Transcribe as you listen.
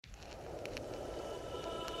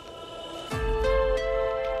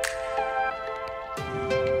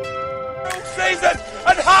Ferguson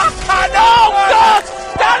and Hakan. Oh God!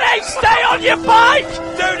 Danny, stay on your bike!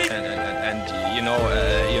 And you know,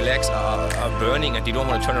 your legs are burning and you don't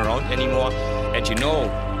want to turn around anymore. And you know,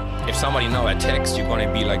 if somebody now attacks, you're going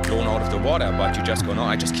to be like blown out of the water, but you just go, no,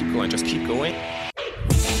 I just keep going.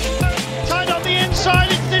 Tied on the inside,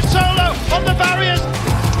 it's Nizzolo on the barriers.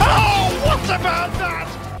 Oh, what about that?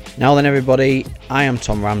 Now then everybody, I am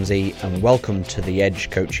Tom Ramsey and welcome to the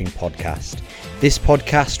Edge Coaching Podcast. This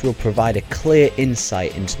podcast will provide a clear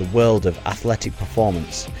insight into the world of athletic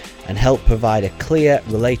performance and help provide a clear,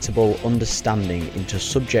 relatable understanding into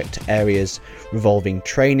subject areas revolving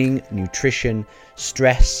training, nutrition,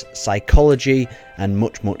 stress, psychology and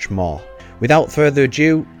much, much more. Without further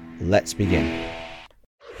ado, let's begin.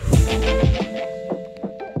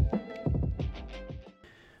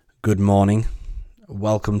 Good morning.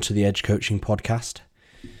 Welcome to the Edge Coaching Podcast.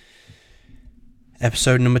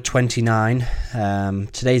 Episode number 29.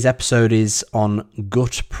 Today's episode is on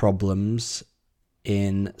gut problems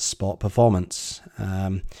in sport performance.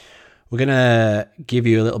 We're going to give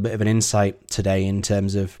you a little bit of an insight today in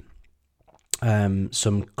terms of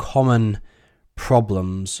some common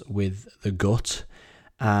problems with the gut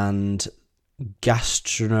and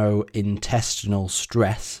gastrointestinal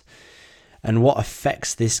stress and what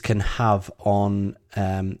effects this can have on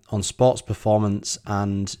sports performance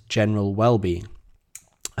and general well-being.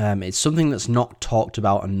 It's something that's not talked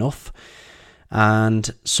about enough and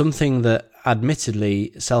something that,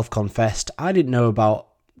 admittedly, self-confessed, I didn't know about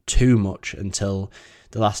too much until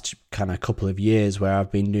the last kind of couple of years where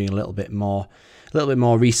I've been doing a little bit more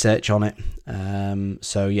research on it.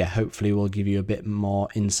 So yeah, hopefully we'll give you a bit more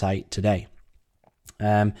insight today.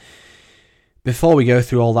 Before we go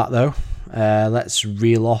through all that though, let's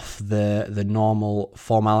reel off the normal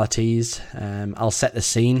formalities. I'll set the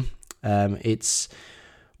scene. It's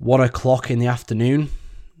 1:00 in the afternoon.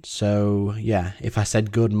 So yeah, if I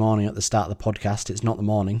said good morning at the start of the podcast, it's not the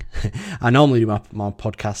morning. I normally do my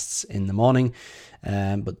podcasts in the morning,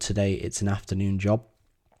 but today it's an afternoon job.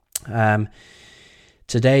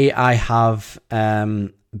 Today I have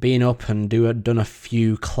been up and done a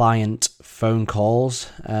few client phone calls.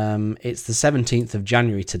 It's the 17th of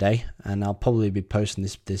January today, and I'll probably be posting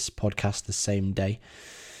this podcast the same day.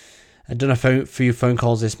 I'd done a few phone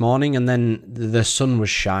calls this morning, and then the sun was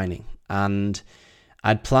shining, and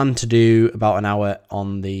I'd planned to do about an hour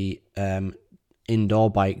on the indoor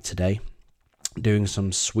bike today, doing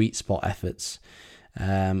some sweet spot efforts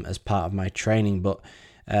as part of my training, but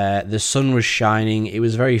the sun was shining. It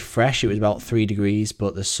was very fresh. It was about 3 degrees,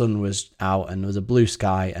 but the sun was out and there was a blue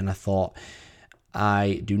sky, and I thought,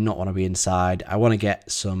 I do not want to be inside. I want to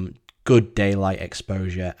get some good daylight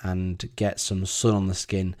exposure and get some sun on the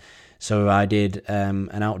skin. So I did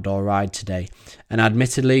an outdoor ride today, and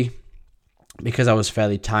admittedly, because I was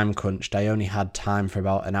fairly time crunched, I only had time for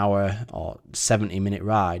about an hour or 70-minute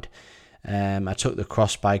ride. I took the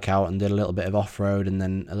cross bike out and did a little bit of off-road and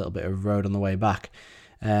then a little bit of road on the way back.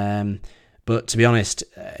 But to be honest,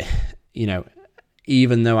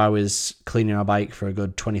 even though I was cleaning my bike for a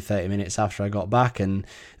good 20-30 minutes after I got back and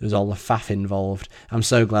there was all the faff involved, I'm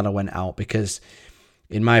so glad I went out because,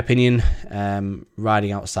 in my opinion,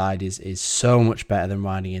 riding outside is so much better than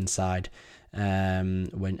riding inside,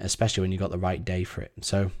 especially when you got the right day for it.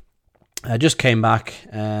 So I just came back,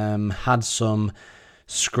 had some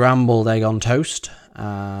scrambled egg on toast,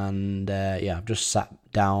 and I've just sat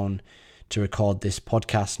down to record this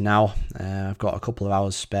podcast now. I've got a couple of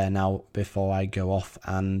hours spare now before I go off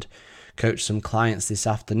and coach some clients this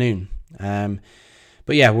afternoon.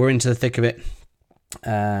 But yeah, we're into the thick of it.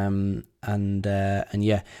 I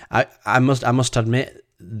must admit,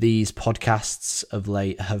 these podcasts of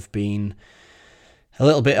late have been a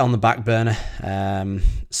little bit on the back burner.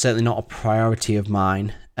 Certainly not a priority of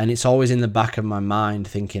mine, and it's always in the back of my mind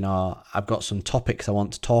thinking, I've got some topics I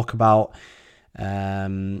want to talk about. I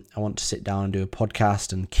want to sit down and do a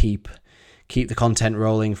podcast and keep the content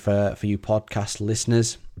rolling for you podcast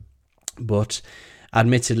listeners, but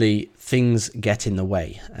admittedly, things get in the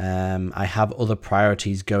way. I have other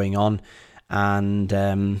priorities going on, and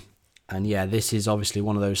this is obviously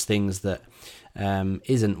one of those things that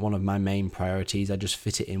isn't one of my main priorities. I just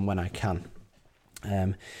fit it in when I can.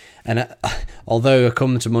 Although I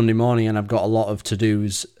come to Monday morning and I've got a lot of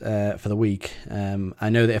to-dos for the week, I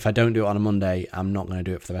know that if I don't do it on a Monday, I'm not going to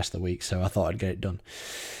do it for the rest of the week, so I thought I'd get it done.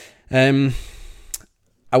 I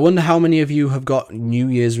wonder how many of you have got New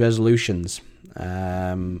Year's resolutions.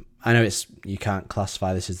 I know you can't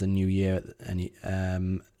classify this as the new year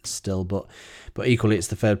still, but equally it's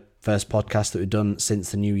the first podcast that we've done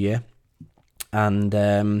since the new year. And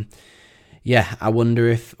yeah, I wonder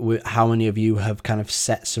if how many of you have kind of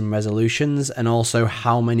set some resolutions, and also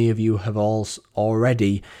how many of you have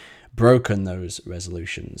already broken those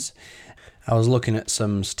resolutions. I was looking at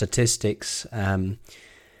some statistics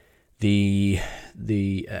the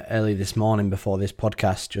early this morning before this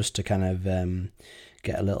podcast, just to kind of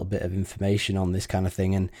get a little bit of information on this kind of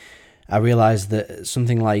thing, and I realised that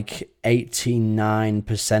something like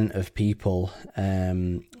 89% of people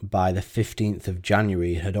by the 15th of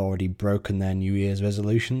January had already broken their New Year's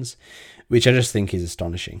resolutions, which I just think is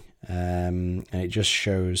astonishing. And it just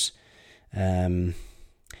shows, it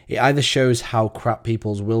either shows how crap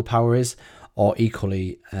people's willpower is, or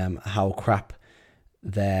equally how crap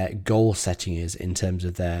their goal setting is in terms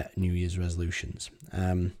of their New Year's resolutions.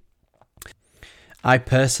 I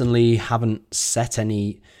personally haven't set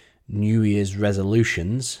any New Year's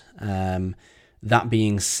resolutions. That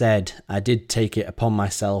being said, I did take it upon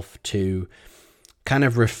myself to kind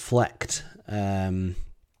of reflect when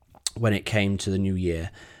it came to the new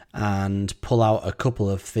year, and pull out a couple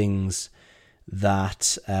of things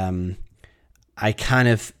that I kind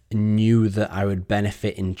of knew that I would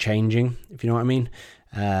benefit in changing, if you know what I mean.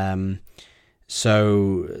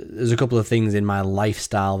 So there's a couple of things in my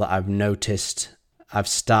lifestyle that I've noticed I've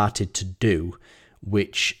started to do,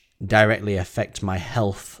 which directly affect my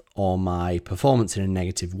health or my performance in a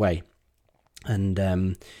negative way.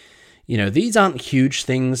 And, these aren't huge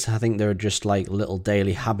things. I think they're just like little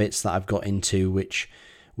daily habits that I've got into, which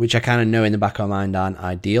I kind of know in the back of my mind aren't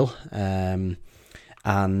ideal.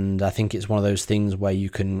 And I think it's one of those things where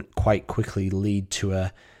you can quite quickly lead to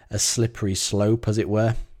a slippery slope, as it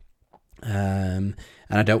were. And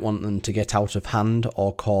I don't want them to get out of hand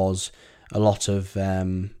or cause a lot of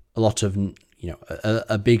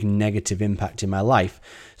a big negative impact in my life.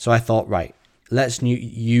 So I thought, right, let's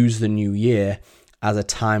use the new year as a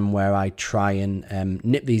time where I try and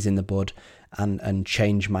nip these in the bud and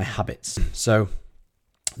change my habits. So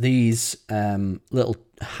these little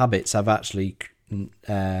habits, I've actually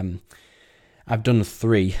I've done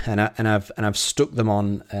 3, and I've stuck them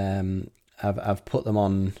on. I've put them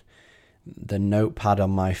on the notepad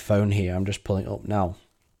on my phone here. I'm just pulling it up now.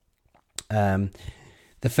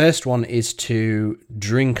 The first one is to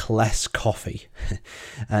drink less coffee,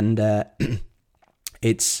 and I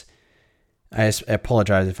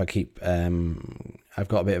apologise if I keep. I've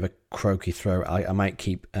got a bit of a croaky throat. I might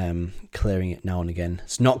keep clearing it now and again.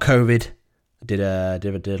 It's not COVID. I did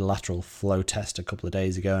a lateral flow test a couple of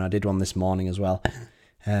days ago, and I did one this morning as well.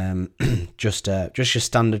 Just your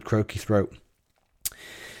standard croaky throat.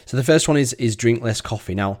 So the first one is drink less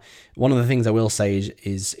coffee. Now, one of the things I will say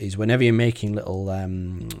is whenever you're making little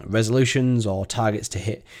resolutions or targets to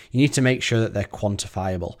hit, you need to make sure that they're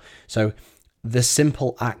quantifiable. So the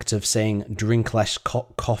simple act of saying drink less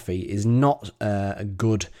coffee is not a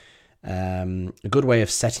good way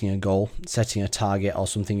of setting a goal, setting a target or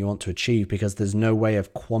something you want to achieve, because there's no way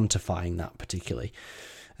of quantifying that particularly.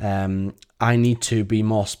 I need to be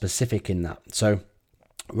more specific in that. So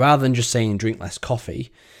rather than just saying drink less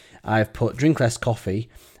coffee, I've put drink less coffee,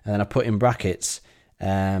 and then I put in brackets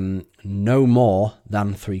no more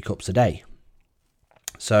than 3 cups a day.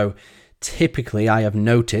 So typically I have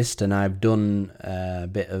noticed, and I've done a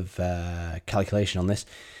bit of calculation on this,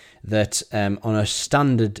 that on a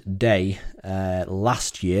standard day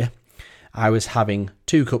last year, I was having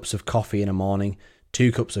 2 cups of coffee in a morning,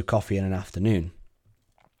 2 cups of coffee in an afternoon.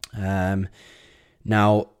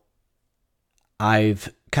 Now,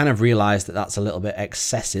 I've kind of realised that that's a little bit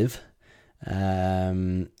excessive,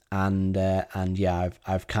 and yeah,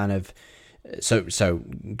 I've kind of so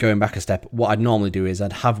going back a step. What I'd normally do is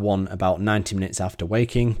I'd have one about 90 minutes after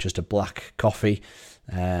waking, just a black coffee,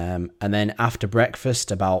 and then after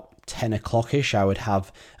breakfast about 10 o'clock-ish, I would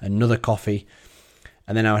have another coffee,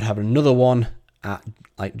 and then I would have another one at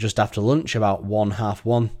like just after lunch about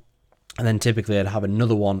 1:30, and then typically I'd have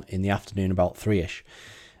another one in the afternoon about 3-ish.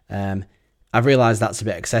 I've realised that's a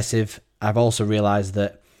bit excessive. I've also realised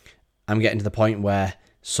that I'm getting to the point where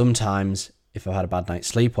sometimes, if I've had a bad night's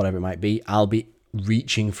sleep, whatever it might be, I'll be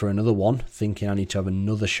reaching for another one, thinking I need to have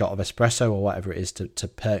another shot of espresso or whatever it is to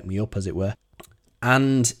perk me up, as it were.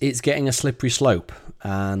 And it's getting a slippery slope,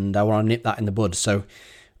 and I want to nip that in the bud. So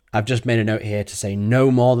I've just made a note here to say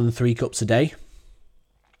no more than 3 cups a day.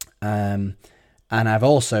 And I've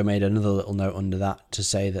also made another little note under that to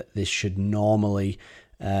say that this should normally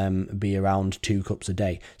be around 2 cups a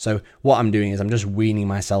day. So what I'm doing is I'm just weaning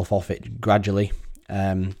myself off it gradually.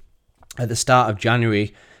 At the start of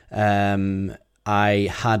January, I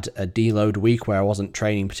had a deload week where I wasn't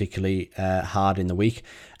training particularly hard in the week,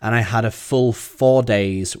 and I had a full 4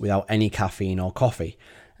 days without any caffeine or coffee.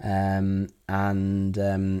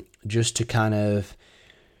 and just to kind of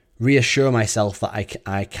reassure myself that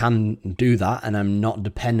I can do that and I'm not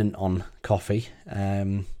dependent on coffee.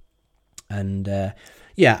 I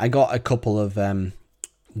got a couple of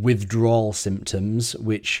withdrawal symptoms,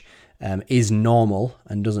 which is normal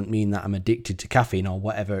and doesn't mean that I'm addicted to caffeine or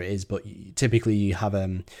whatever it is, but typically you have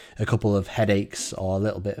a couple of headaches or a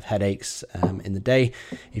little bit of headaches in the day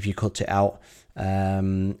if you cut it out.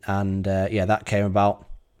 That came about,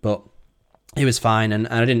 but it was fine, and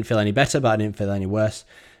I didn't feel any better, but I didn't feel any worse.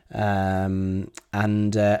 Now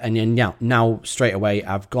straight away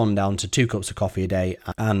I've gone down to 2 cups of coffee a day,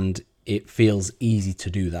 and it feels easy to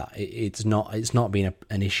do that. It's not been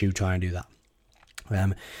an issue trying to do that.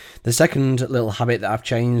 The second little habit that I've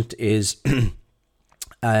changed is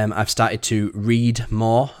I've started to read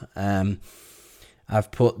more.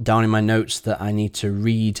 I've put down in my notes that I need to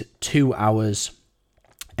read 2 hours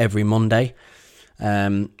every Monday.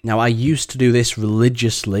 Now, I used to do this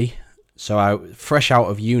religiously. So fresh out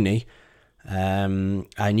of uni, I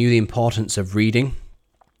knew the importance of reading,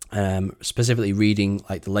 specifically reading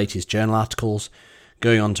like the latest journal articles,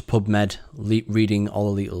 going on to PubMed, reading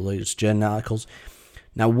all the latest journal articles.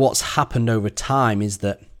 Now, what's happened over time is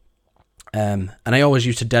that, and I always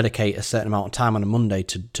used to dedicate a certain amount of time on a Monday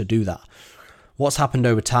to do that. What's happened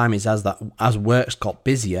over time is as work's got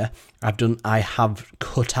busier, I have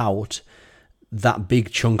cut out that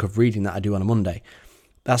big chunk of reading that I do on a Monday.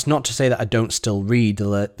 That's not to say that I don't still read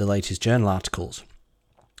the latest journal articles,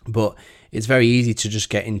 but it's very easy to just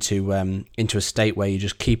get into a state where you're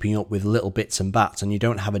just keeping up with little bits and bats, and you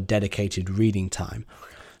don't have a dedicated reading time.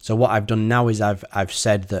 So what I've done now is I've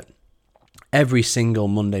said that every single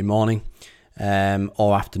Monday morning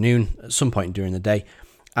or afternoon, at some point during the day,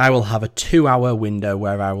 I will have a 2-hour window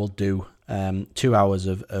where I will do 2 hours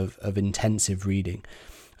of intensive reading.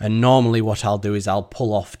 And normally what I'll do is I'll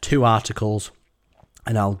pull off 2 articles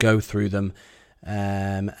and I'll go through them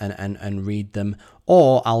and read them,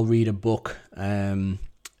 or I'll read a book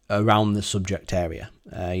around the subject area,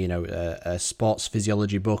 a sports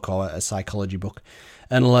physiology book or a psychology book,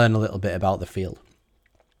 and learn a little bit about the field.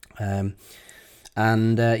 That's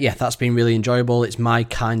been really enjoyable. It's my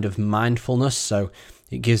kind of mindfulness, so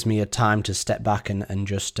it gives me a time to step back and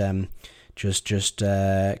just kind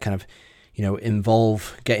of,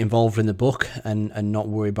 get involved in the book and not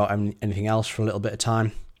worry about anything else for a little bit of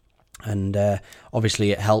time. And obviously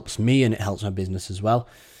it helps me and it helps my business as well.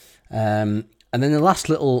 And then the last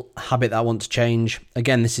little habit that I want to change,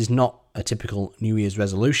 again, this is not a typical New Year's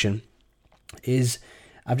resolution, is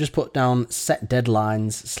I've just put down set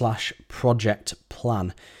deadlines / project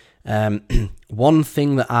plan. One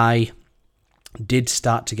thing that I did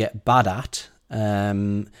start to get bad at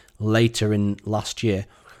later in last year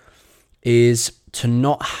is to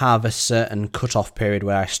not have a certain cut-off period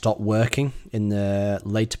where I stop working in the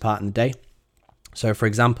later part of the day. So, for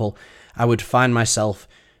example, I would find myself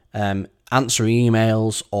answering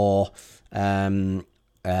emails or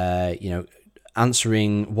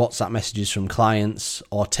answering WhatsApp messages from clients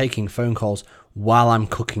or taking phone calls while I'm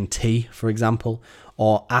cooking tea, for example,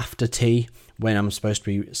 or after tea when I'm supposed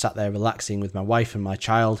to be sat there relaxing with my wife and my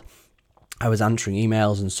child. I was answering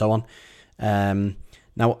emails and so on.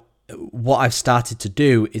 Now, what I've started to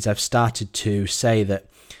do is I've started to say that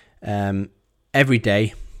every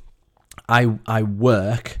day I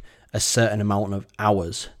work a certain amount of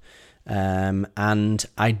hours, and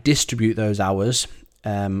I distribute those hours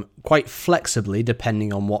quite flexibly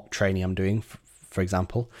depending on what training I'm doing, for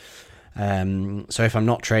example. So if I'm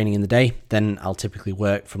not training in the day, then I'll typically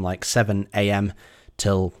work from like 7 a.m.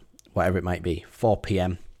 till whatever it might be, 4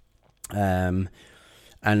 p.m.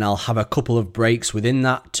 And I'll have a couple of breaks within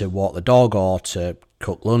that to walk the dog or to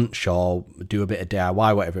cook lunch or do a bit of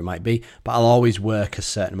DIY, whatever it might be. But I'll always work a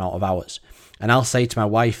certain amount of hours. And I'll say to my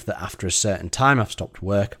wife that after a certain time I've stopped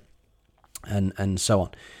work and so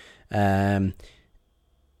on.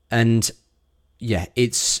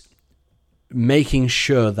 It's making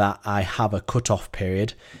sure that I have a cut-off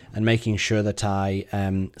period and making sure that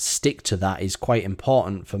I stick to that is quite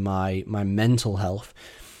important for my mental health.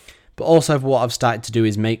 But also what I've started to do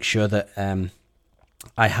is make sure that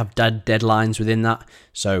I have deadlines within that.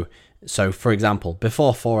 So for example,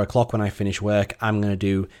 before 4 o'clock when I finish work, I'm going to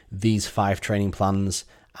do these 5 training plans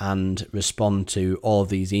and respond to all of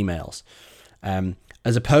these emails.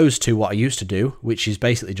 As opposed to what I used to do, which is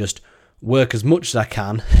basically just work as much as I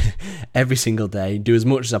can every single day, do as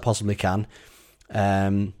much as I possibly can.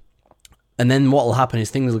 And then what will happen is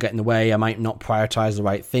things will get in the way. I might not prioritize the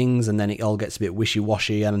right things, and then it all gets a bit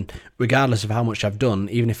wishy-washy. And regardless of how much I've done,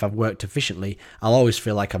 even if I've worked efficiently, I'll always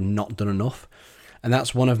feel like I've not done enough. And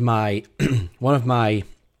that's one of my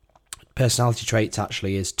personality traits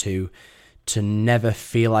actually is to never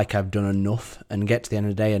feel like I've done enough and get to the end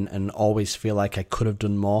of the day and always feel like I could have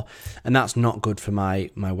done more. And that's not good for my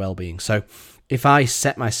well-being. So if I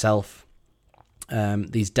set myself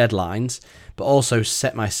these deadlines, but also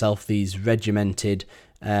set myself these regimented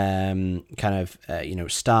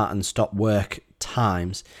start and stop work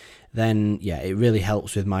times, then it really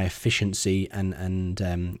helps with my efficiency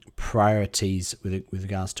and priorities with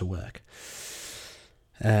regards to work.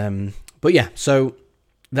 So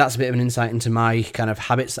that's a bit of an insight into my kind of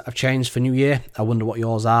habits that I've changed for New Year. I wonder what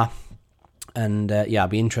yours are. And I'd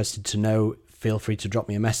be interested to know. Feel free to drop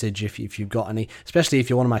me a message if you've got any, especially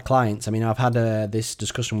if you're one of my clients. I mean, I've had this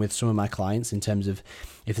discussion with some of my clients in terms of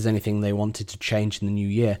if there's anything they wanted to change in the new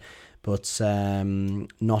year, but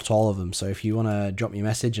not all of them. So if you want to drop me a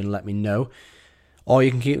message and let me know, or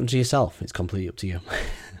you can keep them to yourself. It's completely up to you.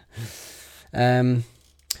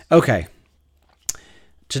 Okay.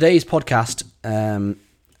 Today's podcast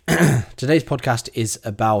is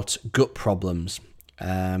about gut problems.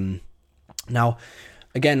 Now,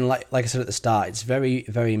 again, like I said at the start, it's very,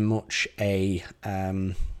 very much a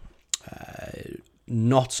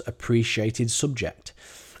not appreciated subject,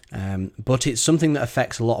 but it's something that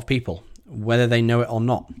affects a lot of people, whether they know it or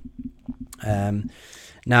not.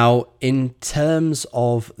 Now, in terms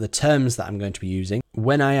of the terms that I'm going to be using,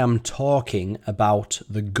 when I am talking about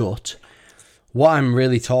the gut, what I'm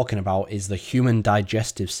really talking about is the human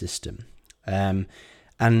digestive system.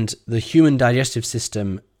 And the human digestive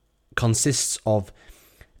system consists of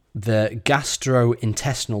the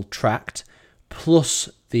gastrointestinal tract plus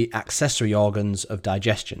the accessory organs of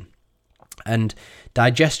digestion. And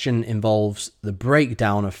digestion involves the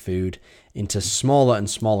breakdown of food into smaller and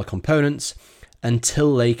smaller components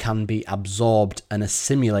until they can be absorbed and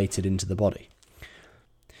assimilated into the body.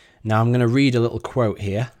 Now I'm going to read a little quote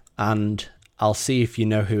here and I'll see if you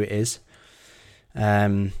know who it is.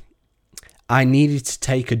 I needed to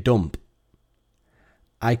take a dump.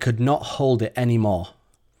 I could not hold it anymore.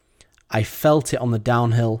 I felt it on the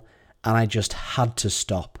downhill and I just had to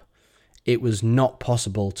stop. It was not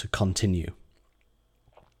possible to continue.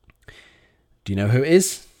 Do you know who it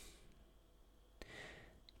is?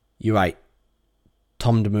 You're right.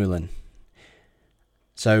 Tom Dumoulin.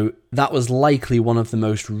 So that was likely one of the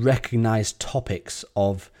most recognised topics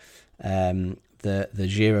of the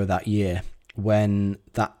Giro that year, when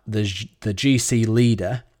the GC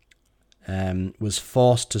leader was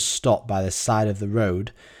forced to stop by the side of the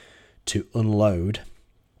road to unload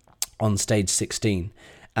on stage 16,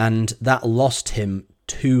 and that lost him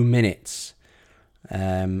 2 minutes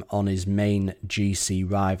on his main GC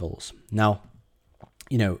rivals. Now,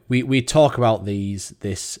 we talk about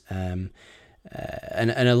this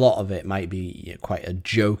and a lot of it might be quite a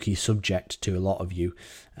jokey subject to a lot of you,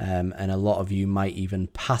 and a lot of you might even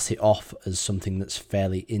pass it off as something that's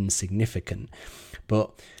fairly insignificant. But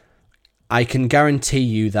I can guarantee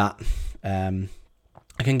you that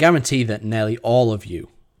nearly all of you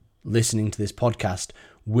listening to this podcast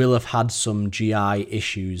will have had some GI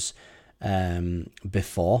issues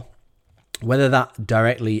before. Whether that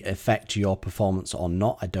directly affects your performance or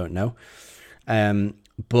not, I don't know.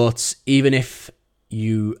 But even if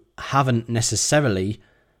you haven't necessarily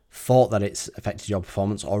thought that it's affected your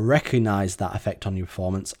performance or recognise that effect on your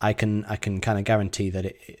performance, I can kind of guarantee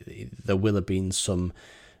that there will have been some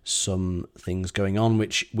things going on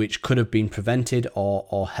which could have been prevented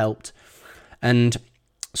or helped. And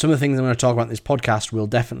some of the things I'm going to talk about in this podcast will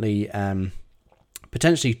definitely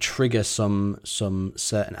potentially trigger some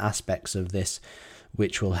certain aspects of this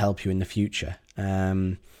which will help you in the future,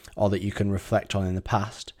 or that you can reflect on in the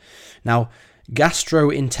past. Now,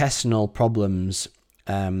 gastrointestinal problems,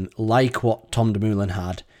 like what Tom Dumoulin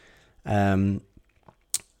had,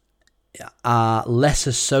 are less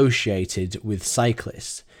associated with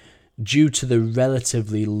cyclists due to the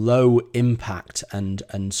relatively low impact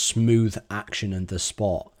and smooth action of the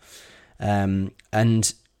sport.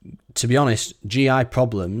 And to be honest, GI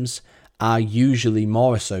problems are usually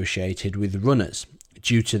more associated with runners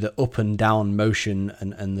due to the up and down motion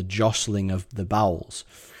and the jostling of the bowels.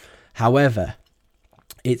 However,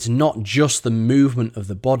 it's not just the movement of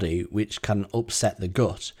the body which can upset the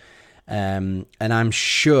gut. And I'm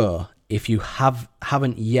sure if you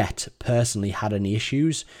haven't yet personally had any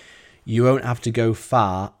issues, you won't have to go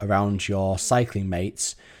far around your cycling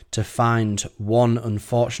mates to find one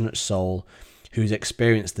unfortunate soul who's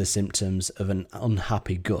experienced the symptoms of an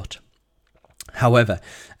unhappy gut. However,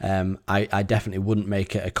 I definitely wouldn't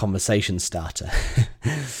make it a conversation starter.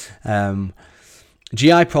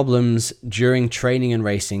 GI problems during training and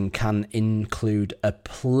racing can include a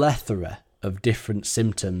plethora of different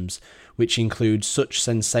symptoms, which include such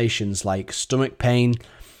sensations like stomach pain,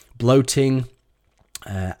 bloating,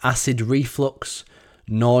 acid reflux,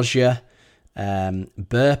 nausea,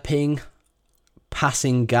 burping,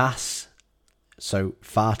 passing gas, so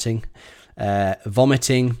farting,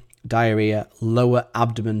 vomiting, diarrhea, lower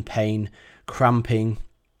abdomen pain, cramping,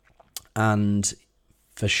 and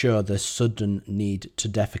for sure the sudden need to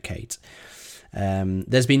defecate.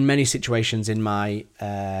 There's been many situations in my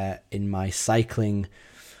cycling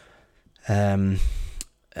in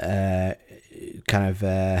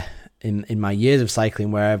my years of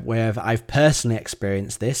cycling where I've personally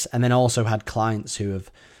experienced this, and then also had clients who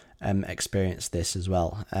have experienced this as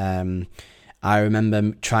well. I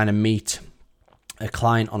remember trying to meet a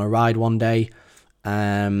client on a ride one day,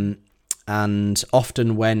 and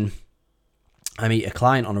often when I meet a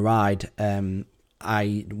client on a ride,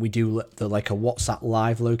 we do a WhatsApp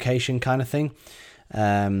live location kind of thing,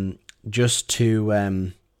 just so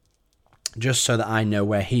that I know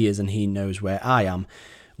where he is and he knows where I am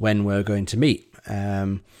when we're going to meet.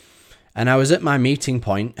 And I was at my meeting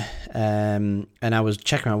point, and I was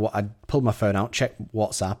checking out I pulled my phone out, checked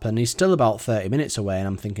WhatsApp, and he's still about 30 minutes away, and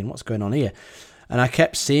I'm thinking, what's going on here? And I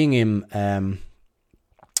kept seeing him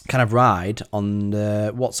kind of ride on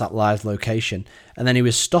the WhatsApp live location, and then he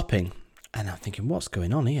was stopping, and I'm thinking, what's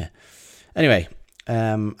going on here? Anyway,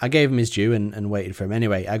 I gave him his due and waited for him.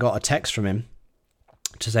 Anyway, I got a text from him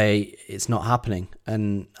to say it's not happening,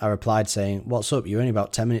 and I replied saying, what's up, you're only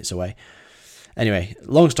about 10 minutes away. Anyway,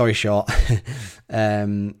 long story short,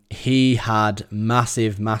 he had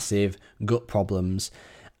massive gut problems,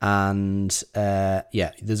 and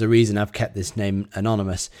there's a reason I've kept this name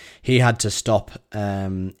anonymous. He had to stop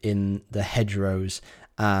in the hedgerows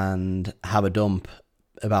and have a dump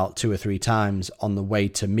about 2 or 3 times on the way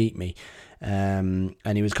to meet me, and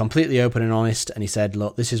he was completely open and honest, and he said,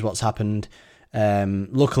 look, this is what's happened.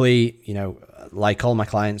 Luckily, like all my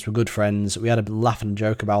clients, we're good friends. We had a laugh and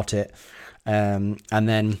joke about it, and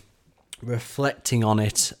then reflecting on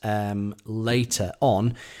it later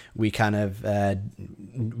on, we kind of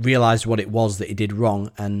realized what it was that he did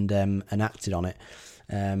wrong, and acted on it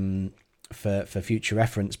for future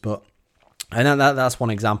reference. And that's one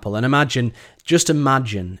example. And just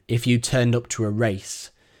imagine if you turned up to a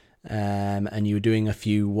race and you were doing a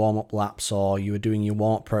few warm-up laps, or you were doing your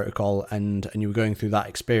warm-up protocol, and you were going through that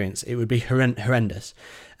experience. It would be horrendous.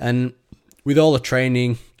 And with all the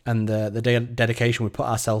training and the dedication we put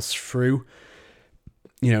ourselves through,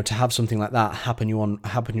 to have something like that happen you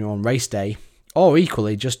on race day, or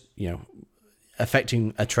equally just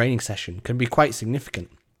affecting a training session, can be quite significant.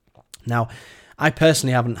 Now, I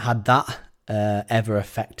personally haven't had that ever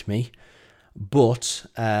affect me, but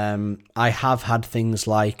I have had things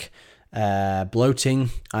like bloating.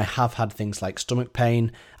 I have had things like stomach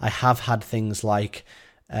pain. I have had things like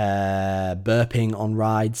burping on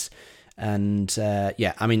rides. And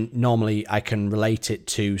normally I can relate it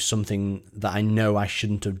to something that I know I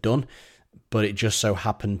shouldn't have done, but it just so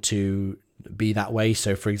happened to be that way.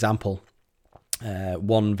 So, for example,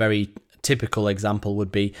 one very typical example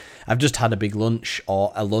would be, I've just had a big lunch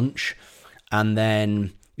or a lunch, and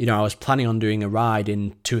then I was planning on doing a ride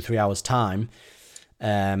in 2 or 3 hours time,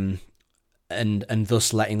 and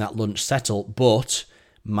thus letting that lunch settle. But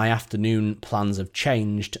my afternoon plans have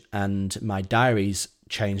changed, and my diary's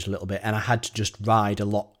changed a little bit, and I had to just ride a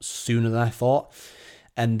lot sooner than I thought,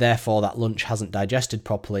 and therefore that lunch hasn't digested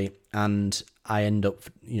properly, and I end up,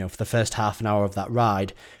 for the first half an hour of that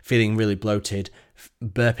ride, feeling really bloated,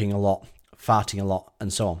 burping a lot, farting a lot,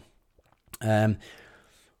 and so on.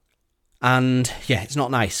 And yeah, it's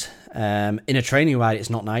not nice. In a training ride,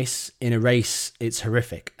 it's not nice. In a race, it's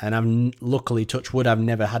horrific. And I'm luckily, touch wood, I've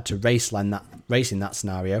never had to race in that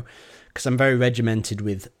scenario, because I'm very regimented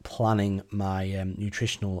with planning my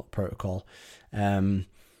nutritional protocol. But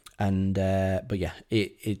yeah,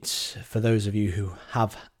 it's for those of you who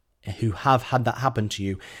have had that happen to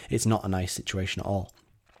you, it's not a nice situation at all.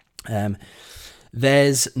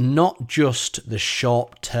 There's not just the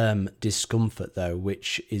short-term discomfort, though,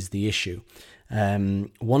 which is the issue.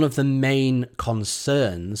 One of the main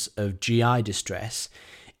concerns of GI distress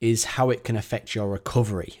is how it can affect your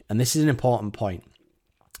recovery. And this is an important point.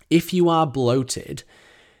 If you are bloated,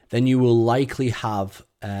 then you will likely have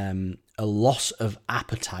a loss of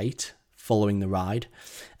appetite following the ride,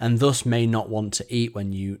 and thus may not want to eat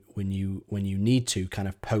when you need to, kind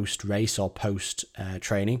of post-race or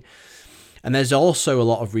post-training. And there's also a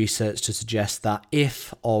lot of research to suggest that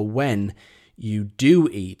if or when you do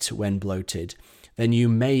eat when bloated, then you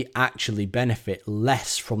may actually benefit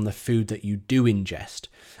less from the food that you do ingest,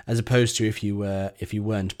 as opposed to if you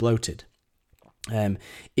weren't bloated.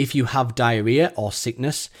 If you have diarrhea or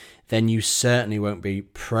sickness, then you certainly won't be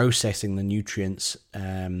processing the nutrients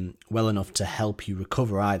well enough to help you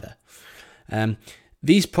recover either.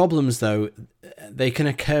 These problems, though, they can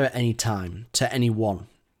occur at any time to anyone.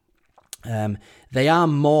 They are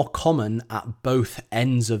more common at both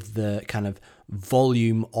ends of the kind of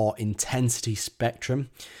volume or intensity spectrum.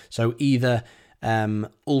 So either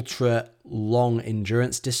ultra long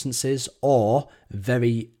endurance distances or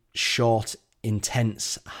very short,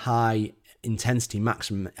 intense, high intensity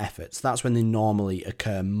maximum efforts. That's when they normally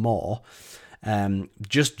occur more,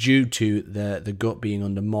 just due to the gut being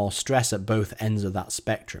under more stress at both ends of that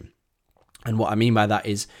spectrum. And what I mean by that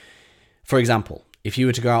is, for example, if you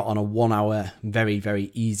were to go out on a 1 hour, very,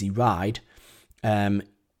 very easy ride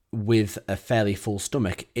with a fairly full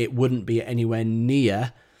stomach, it wouldn't be anywhere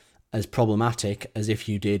near as problematic as if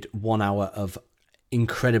you did 1 hour of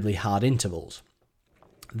incredibly hard intervals.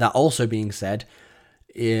 That also being said,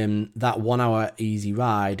 that 1 hour easy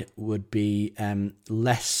ride would be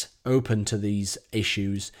less open to these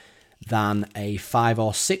issues than a 5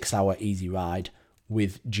 or 6 hour easy ride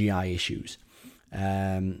with GI issues.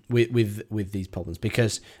 With these problems,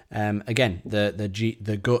 because again,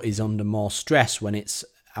 the gut is under more stress when it's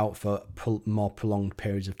out for more prolonged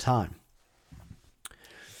periods of time.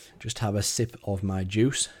 Just have a sip of my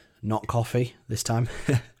juice, not coffee this time.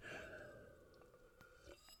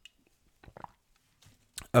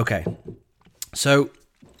 Okay, so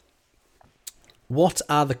what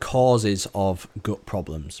are the causes of gut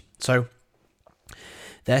problems? So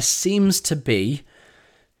there seems to be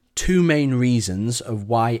two main reasons of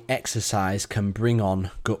why exercise can bring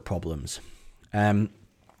on gut problems. The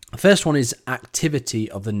first one is activity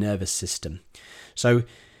of the nervous system. So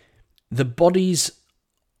the body's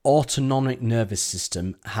autonomic nervous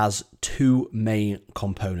system has two main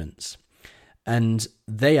components, and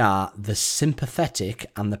they are the sympathetic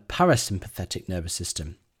and the parasympathetic nervous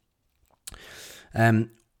system.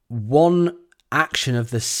 One action of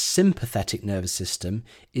the sympathetic nervous system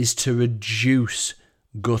is to reduce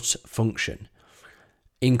gut function,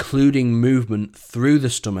 including movement through the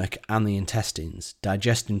stomach and the intestines,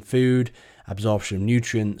 digesting food, absorption of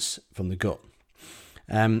nutrients from the gut.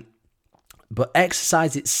 But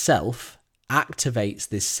exercise itself activates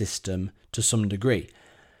this system to some degree.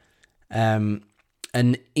 And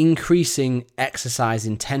increasing exercise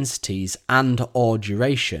intensities and or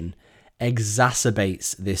duration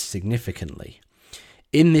exacerbates this significantly.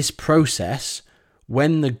 In this process,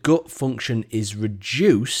 when the gut function is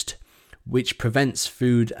reduced, which prevents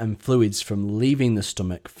food and fluids from leaving the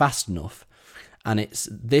stomach fast enough, and it's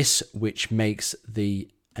this which makes the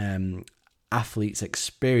athletes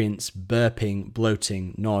experience burping,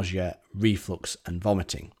 bloating, nausea, reflux, and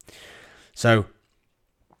vomiting. So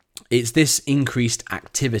it's this increased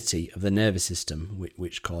activity of the nervous system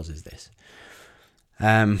which causes this.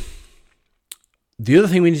 The other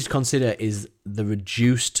thing we need to consider is the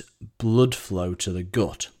reduced blood flow to the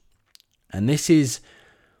gut. And this is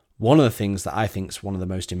one of the things that I think is one of the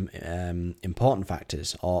most important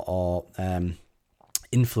factors or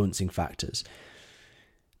influencing factors.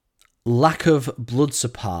 Lack of blood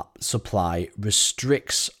supply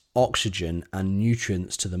restricts oxygen and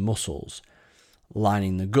nutrients to the muscles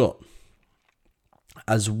lining the gut,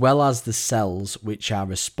 as well as the cells which are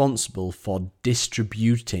responsible for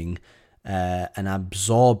distributing and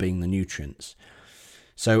absorbing the nutrients.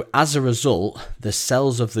 So as a result, the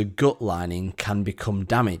cells of the gut lining can become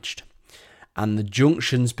damaged and the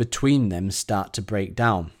junctions between them start to break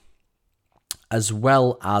down. As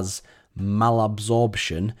well as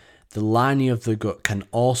malabsorption, the lining of the gut can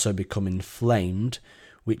also become inflamed,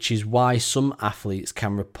 which is why some athletes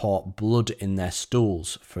can report blood in their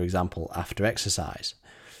stools, for example, after exercise.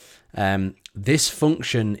 This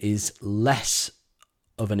function is less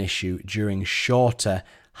of an issue during shorter,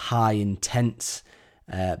 high-intense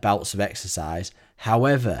bouts of exercise.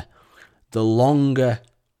 However, the longer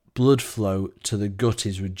blood flow to the gut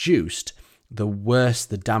is reduced, the worse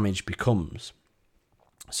the damage becomes.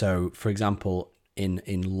 So, for example,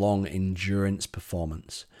 in long endurance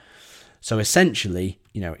performance. So essentially,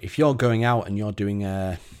 if you're going out and you're doing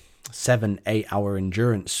a 7-8 hour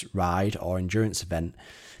endurance ride or endurance event,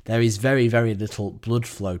 there is very, very little blood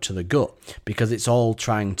flow to the gut because it's all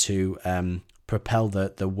trying to propel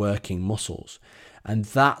the working muscles. And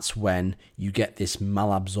that's when you get this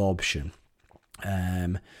malabsorption.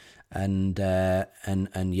 The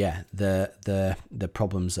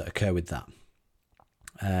problems that occur with that.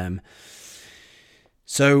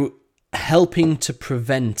 So helping to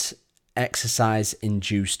prevent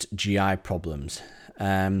exercise-induced GI problems.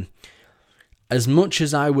 As much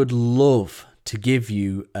as I would love to give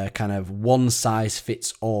you a kind of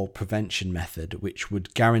one-size-fits-all prevention method, which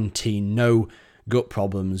would guarantee no gut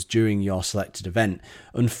problems during your selected event.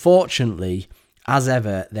 Unfortunately, as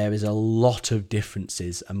ever, there is a lot of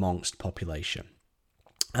differences amongst population.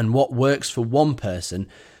 And what works for one person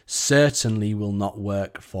certainly will not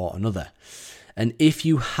work for another. And if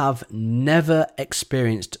you have never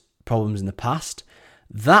experienced problems in the past,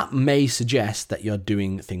 that may suggest that you're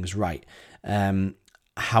doing things right.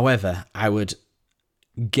 However, I would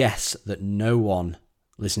guess that no one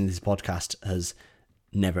listening to this podcast has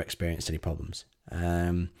never experienced any problems.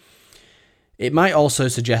 It might also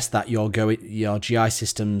suggest that your GI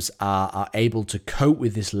systems are able to cope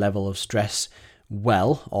with this level of stress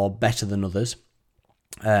well or better than others,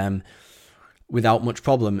 without much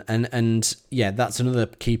problem. And yeah, that's another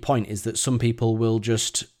key point, is that some people will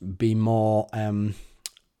just be more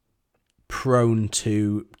prone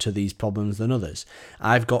to these problems than others.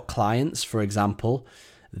 I've got clients, for example,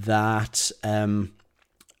 that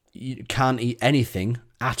you can't eat anything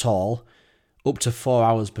at all up to 4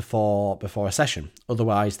 hours before a session.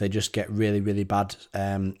 Otherwise, they just get really, really bad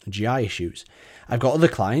GI issues. I've got other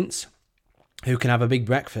clients who can have a big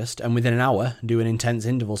breakfast and within an hour do an intense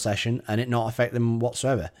interval session and it not affect them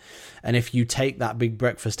whatsoever. And if you take that big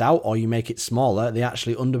breakfast out or you make it smaller, they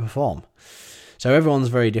actually underperform. So everyone's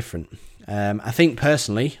very different. I think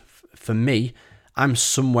personally, for me, I'm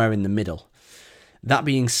somewhere in the middle. That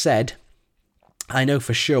being said, I know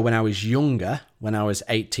for sure when I was younger, when I was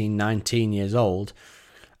 18, 19 years old,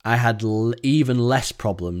 I had even less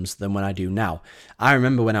problems than when I do now. I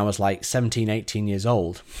remember when I was like 17, 18 years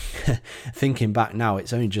old, thinking back now,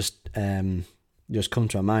 it's only just come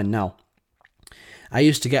to my mind now. I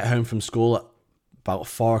used to get home from school at about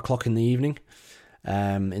 4 o'clock in the evening,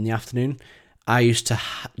 in the afternoon. I used to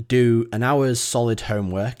do an hour's solid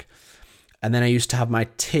homework, and then I used to have my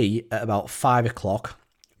tea at about 5 o'clock.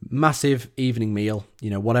 Massive evening meal,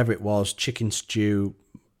 whatever it was, chicken stew,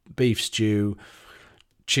 beef stew,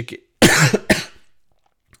 chicken.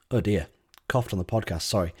 Oh dear, coughed on the podcast,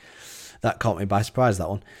 sorry. That caught me by surprise, that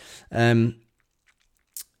one.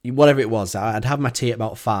 Whatever it was, I'd have my tea at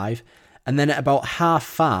about 5, and then at about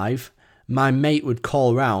 5:30, my mate would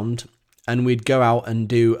call round and we'd go out and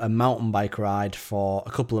do a mountain bike ride for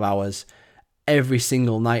a couple of hours every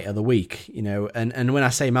single night of the week, and when I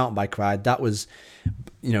say mountain bike ride, that was,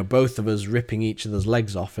 both of us ripping each other's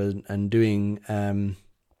legs off and doing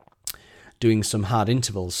some hard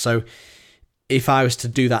intervals. So if I was to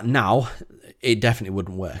do that now, it definitely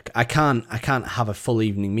wouldn't work. I can't have a full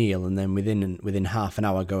evening meal and then within half an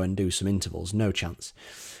hour go and do some intervals. No chance.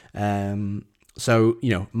 So,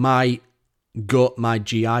 my gut, my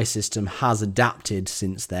GI system has adapted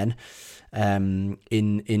since then,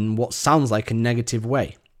 in what sounds like a negative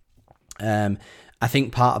way. I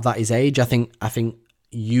think part of that is age. I think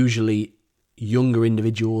usually younger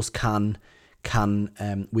individuals can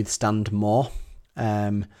withstand more.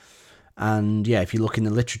 And yeah, if you look in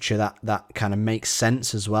the literature, that kind of makes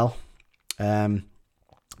sense as well.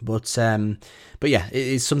 But yeah, it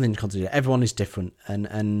is something to consider. Everyone is different,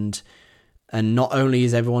 and not only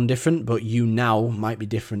is everyone different, but you now might be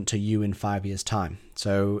different to you in 5 years' time.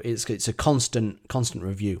 So it's a constant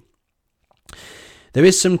review. There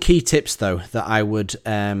is some key tips though that I would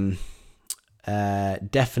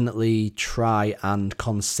definitely try and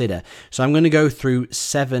consider. So I'm going to go through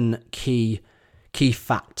 7 key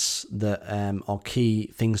facts that or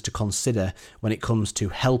key things to consider when it comes to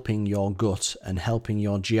helping your gut and helping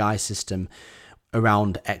your GI system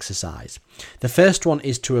around exercise. The first one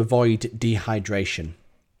is to avoid dehydration.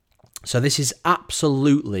 So this is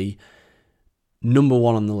absolutely number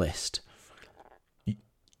 1 on the list.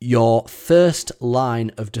 Your first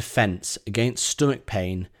line of defense against stomach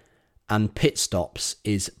pain and pit stops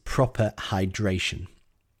is proper hydration.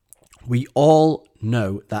 We all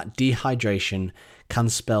know that dehydration can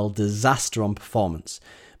spell disaster on performance,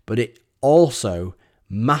 but it also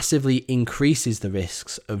massively increases the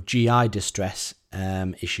risks of GI distress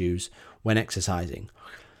issues when exercising.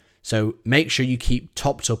 So make sure you keep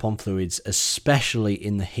topped up on fluids, especially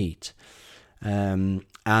in the heat.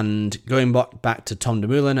 And going back to Tom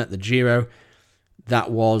Dumoulin at the Giro,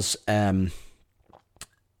 that was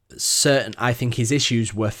certain. I think his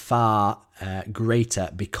issues were far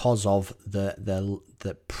greater because of the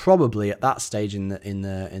probably at that stage in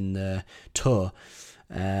the Tour,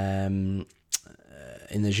 in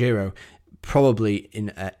the Giro, probably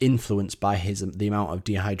influenced by the amount of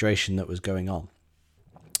dehydration that was going on.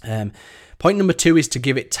 Point number 2 is to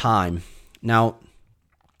give it time. Now,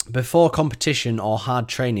 before competition or hard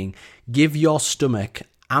training, give your stomach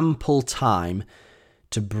ample time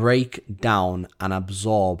to break down and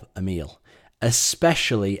absorb a meal.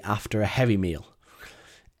 especially after a heavy meal.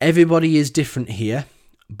 Everybody is different here,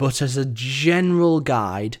 but as a general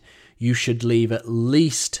guide, you should leave at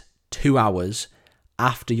least 2 hours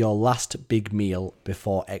after your last big meal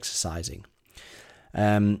before exercising.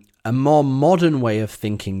 A more modern way of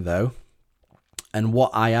thinking, though, and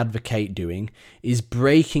what I advocate doing, is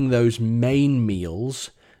breaking those main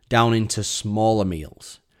meals down into smaller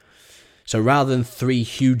meals. So rather than 3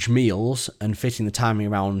 huge meals and fitting the timing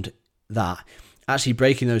around that, actually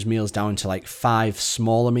breaking those meals down into like 5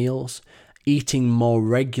 smaller meals, eating more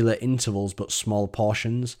regular intervals but small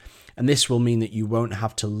portions. And this will mean that you won't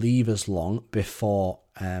have to leave as long before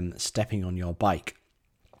stepping on your bike.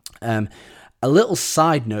 A little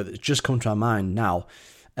side note that's just come to my mind now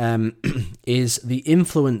is the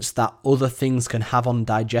influence that other things can have on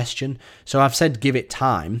digestion. So I've said give it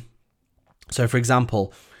time. So for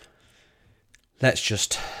example, let's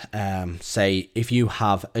just say if you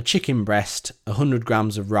have a chicken breast, 100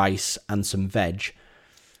 grams of rice and some veg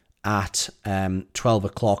at 12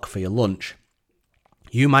 o'clock for your lunch,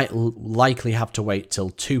 you might likely have to wait till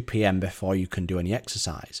 2 p.m. before you can do any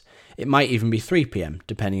exercise. It might even be 3 p.m.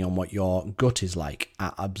 depending on what your gut is like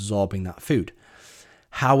at absorbing that food.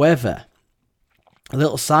 However, a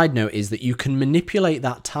little side note is that you can manipulate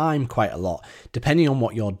that time quite a lot depending on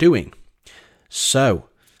what you're doing. So,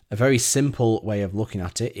 a very simple way of looking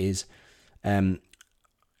at it is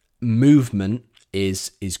movement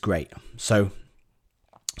is great. So,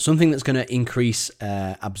 something that's going to increase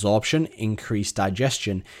absorption, increase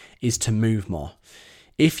digestion, is to move more.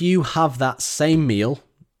 If you have that same meal,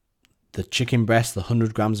 the chicken breast, the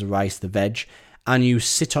 100 grams of rice, the veg, and you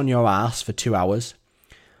sit on your ass for 2 hours,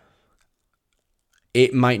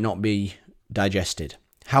 it might not be digested.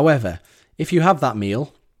 However, if you have that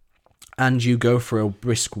meal and you go for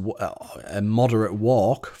a moderate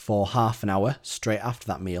walk for half an hour straight after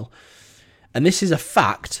that meal, and this is a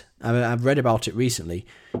fact, I've read about it recently,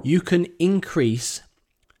 you can decrease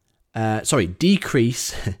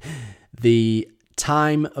the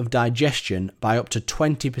time of digestion by up to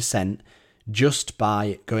 20% just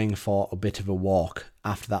by going for a bit of a walk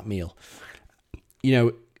after that meal. You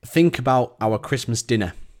know, think about our Christmas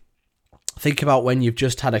dinner. Think about when you've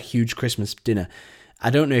just had a huge Christmas dinner. I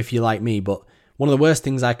don't know if you're like me, but one of the worst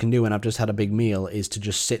things I can do when I've just had a big meal is to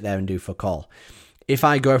just sit there and do fuck all. If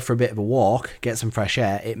I go for a bit of a walk, get some fresh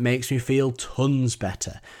air, it makes me feel tons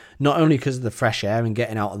better. Not only because of the fresh air and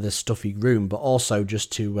getting out of the stuffy room, but also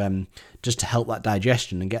just to help that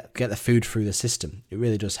digestion and get the food through the system. It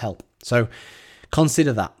really does help. So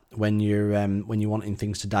consider that when you're wanting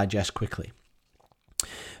things to digest quickly.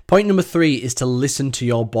 Point number 3 is to listen to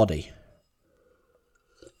your body.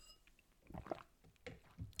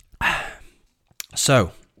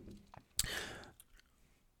 So,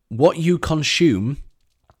 what you consume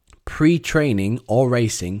pre-training or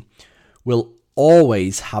racing will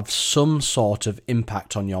always have some sort of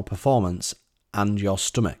impact on your performance and your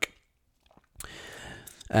stomach.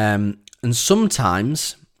 And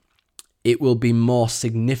sometimes it will be more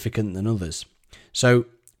significant than others. So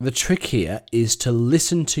the trick here is to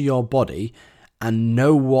listen to your body and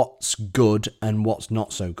know what's good and what's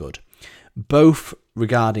not so good, both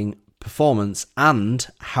regarding performance and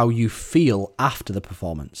how you feel after the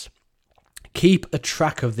performance. Keep a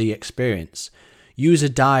track of the experience. Use a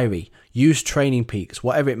diary, use Training Peaks,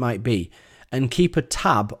 whatever it might be, and keep a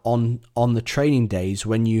tab on the training days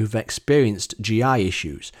when you've experienced GI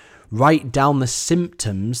issues. Write down the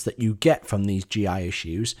symptoms that you get from these GI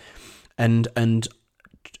issues and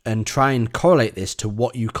try and correlate this to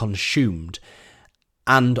what you consumed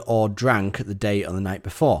and or drank the day or the night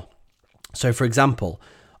before. So for example,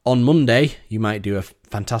 on Monday, you might do a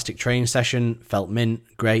fantastic training session, felt mint,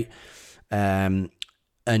 great, and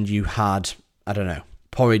you had, I don't know,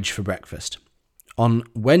 porridge for breakfast. On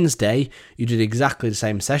Wednesday, you did exactly the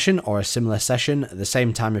same session or a similar session at the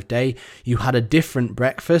same time of day. You had a different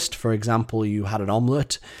breakfast. For example, you had an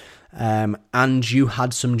omelette, and you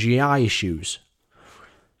had some GI issues.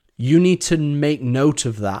 You need to make note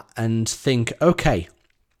of that and think, okay,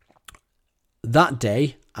 that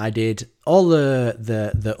day I did all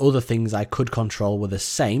the other things I could control were the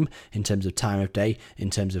same in terms of time of day, in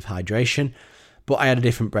terms of hydration, but I had a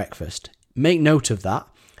different breakfast. Make note of that.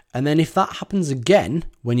 And then if that happens again,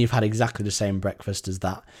 when you've had exactly the same breakfast as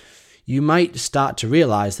that, you might start to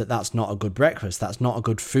realize that that's not a good breakfast. That's not a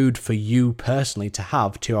good food for you personally to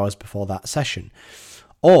have 2 hours before that session.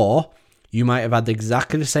 Or you might have had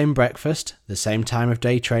exactly the same breakfast, the same time of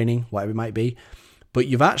day training, whatever it might be, but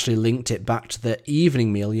you've actually linked it back to the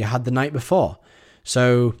evening meal you had the night before.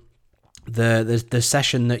 So the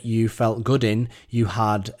session that you felt good in, you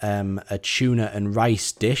had a tuna and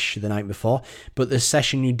rice dish the night before, but the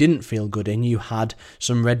session you didn't feel good in, you had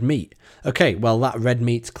some red meat. Okay, well, that red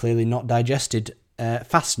meat's clearly not digested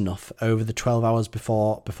fast enough over the 12 hours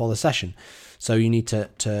before the session, so you need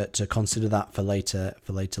to consider that for later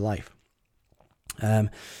life.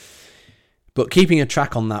 But keeping a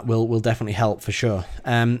track on that will definitely help for sure.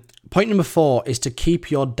 Point number 4 is to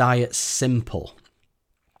keep your diet simple.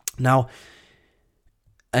 Now,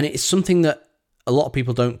 and it's something that a lot of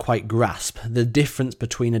people don't quite grasp, the difference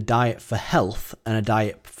between a diet for health and a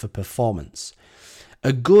diet for performance.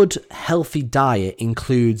 A good, healthy diet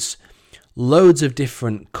includes loads of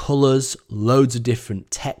different colours, loads of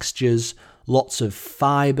different textures, lots of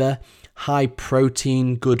fibre, high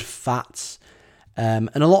protein, good fats, and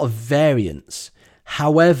a lot of variance.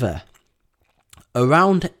 However,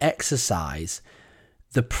 around exercise,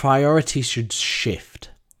 the priority should shift.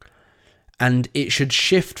 And it should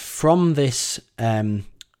shift from this,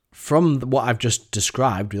 from what I've just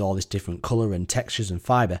described with all this different colour and textures and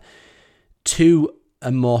fibre, to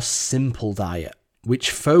a more simple diet, which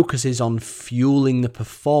focuses on fueling the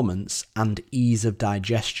performance and ease of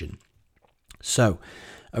digestion. So,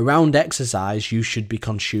 around exercise, you should be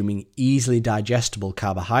consuming easily digestible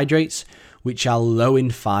carbohydrates, which are low in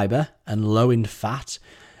fibre and low in fat.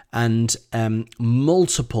 And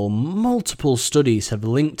multiple studies have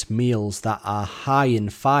linked meals that are high in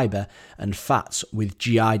fibre and fats with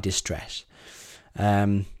GI distress.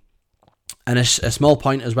 And a small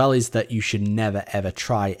point as well is that you should never ever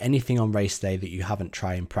try anything on race day that you haven't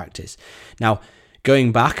tried in practice. Now,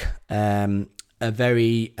 going back, a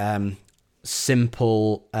very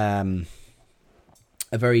simple, a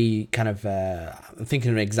very kind of, I'm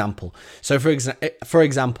thinking of an example. So for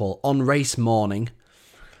example, on race morning,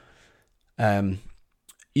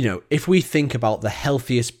 if we think about the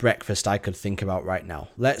healthiest breakfast I could think about right now,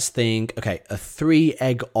 let's think, okay, a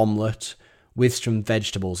 3-egg omelette with some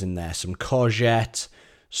vegetables in there, some courgette,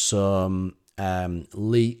 some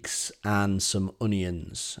leeks, and some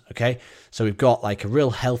onions. Okay, so we've got like a real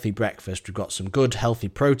healthy breakfast. We've got some good healthy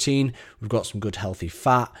protein. We've got some good healthy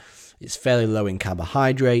fat. It's fairly low in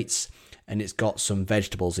carbohydrates, and it's got some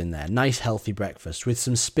vegetables in there. Nice healthy breakfast with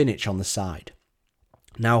some spinach on the side.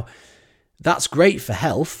 Now, that's great for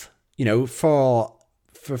health, for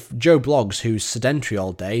Joe Bloggs, who's sedentary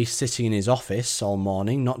all day, sitting in his office all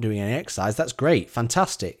morning, not doing any exercise. That's great,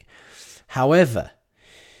 fantastic. However,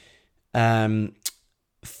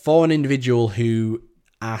 for an individual who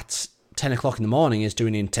at 10 o'clock in the morning is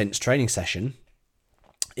doing an intense training session,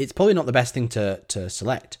 it's probably not the best thing to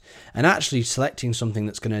select. And actually selecting something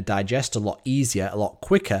that's going to digest a lot easier, a lot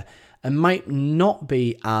quicker, and might not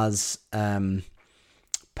be as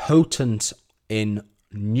potent in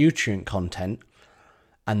nutrient content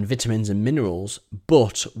and vitamins and minerals,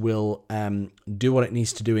 but will do what it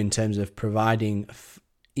needs to do in terms of providing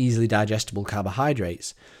easily digestible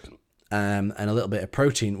carbohydrates and a little bit of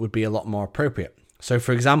protein would be a lot more appropriate. So,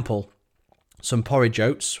 for example, some porridge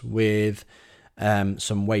oats with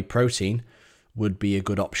some whey protein would be a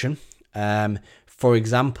good option. For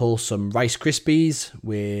example, some Rice Krispies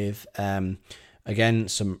with again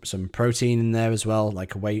some protein in there as well,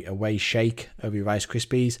 like a whey shake over your Rice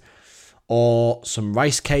Krispies. Or some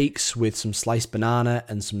rice cakes with some sliced banana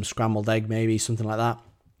and some scrambled egg, maybe something like that.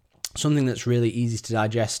 Something that's really easy to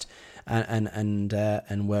digest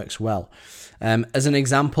and works well. As an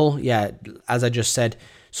example, as I just said,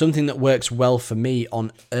 something that works well for me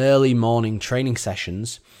on early morning training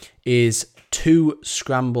sessions is 2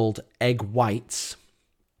 scrambled egg whites,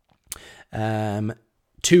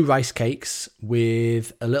 2 rice cakes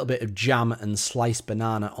with a little bit of jam and sliced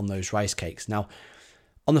banana on those rice cakes. Now,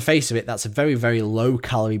 on the face of it, that's a very, very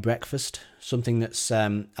low-calorie breakfast, something that's,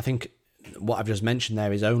 I think what I've just mentioned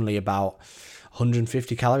there is only about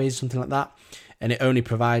 150 calories, something like that, and it only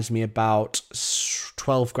provides me about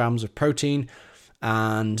 12 grams of protein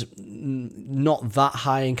and not that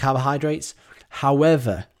high in carbohydrates.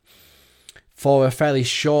 However, for a fairly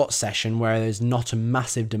short session where there's not a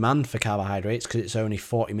massive demand for carbohydrates, because it's only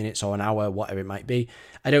 40 minutes or an hour, whatever it might be,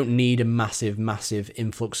 I don't need a massive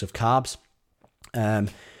influx of carbs.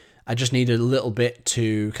 I just need a little bit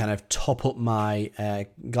to kind of top up my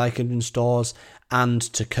glycogen stores and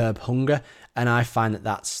to curb hunger, and I find that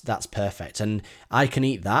that's perfect. And I can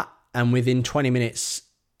eat that, and within 20 minutes,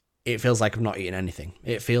 it feels like I've not eaten anything.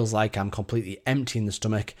 It feels like I'm completely empty in the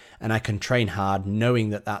stomach, and I can train hard knowing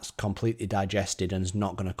that that's completely digested and is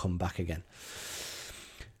not going to come back again.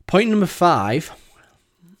 Point number 5,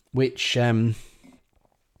 which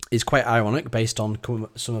is quite ironic based on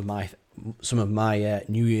some of my some of my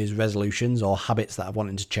New Year's resolutions or habits that I've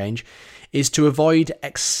wanted to change, is to avoid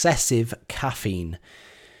excessive caffeine.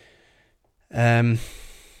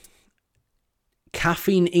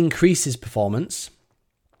 Caffeine increases performance,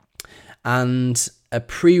 and a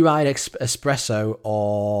pre-ride espresso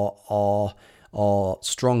or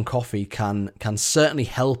strong coffee can certainly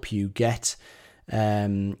help you get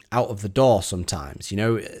out of the door sometimes. You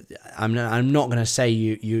know, I'm not going to say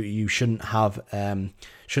you shouldn't have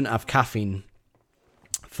caffeine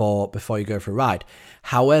before you go for a ride.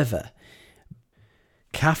 However,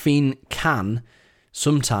 caffeine can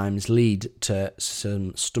sometimes lead to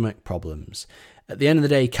some stomach problems. At the end of the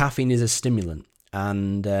day, caffeine is a stimulant,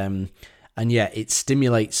 and yeah, it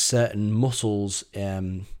stimulates certain muscles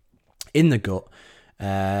in the gut,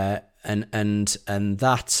 and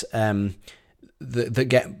that that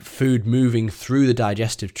get food moving through the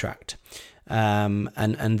digestive tract,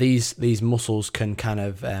 and these muscles can kind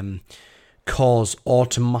of cause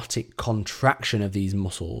automatic contraction of these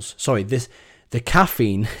muscles. Sorry, the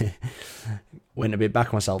caffeine went a bit back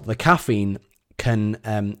on myself. The caffeine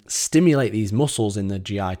can stimulate these muscles in the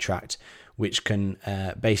GI tract, which can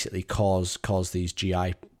basically cause these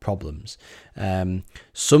GI problems.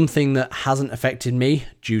 Something that hasn't affected me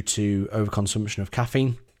due to overconsumption of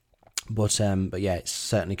caffeine, but yeah, it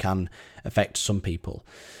certainly can affect some people.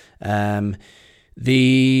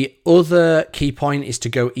 The other key point is to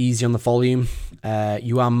go easy on the volume.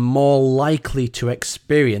 You are more likely to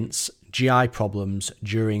experience GI problems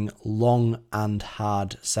during long and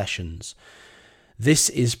hard sessions. This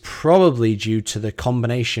is probably due to the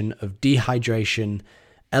combination of dehydration,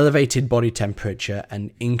 elevated body temperature,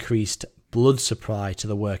 and increased blood supply to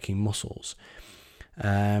the working muscles.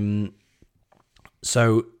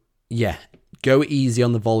 So, yeah, go easy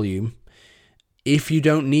on the volume. If you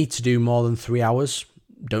don't need to do more than 3 hours,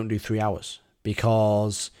 don't do 3 hours,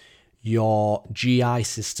 because your GI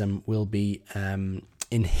system will be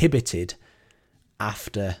inhibited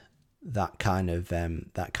after that kind of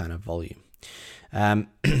volume. The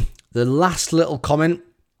last little comment,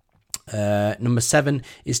 number 7,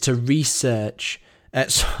 is to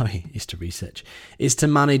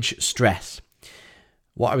manage stress.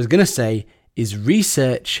 What I was going to say is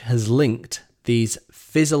research has linked these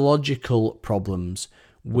physiological problems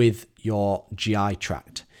with your GI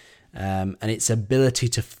tract, and its ability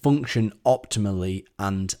to function optimally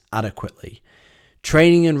and adequately.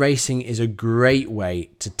 Training and racing is a great way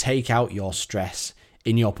to take out your stress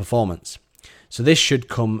in your performance. So this should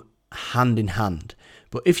come hand in hand.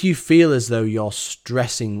 But if you feel as though you're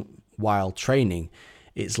stressing while training,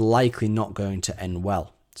 it's likely not going to end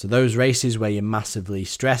well. So those races where you're massively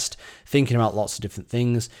stressed, thinking about lots of different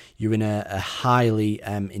things, you're in a highly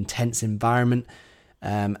intense environment,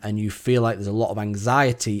 and you feel like there's a lot of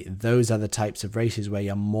anxiety, those are the types of races where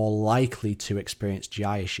you're more likely to experience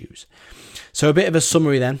GI issues. So a bit of a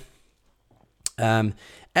summary then.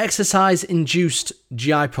 Exercise-induced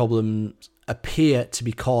GI problems appear to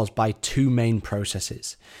be caused by two main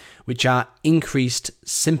processes, which are increased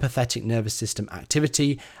sympathetic nervous system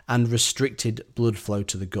activity and restricted blood flow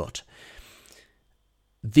to the gut.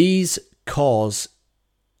 These cause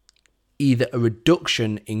either a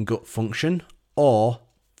reduction in gut function or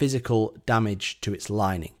physical damage to its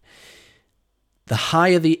lining. The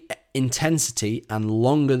higher the intensity and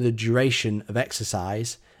longer the duration of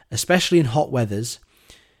exercise, especially in hot weathers,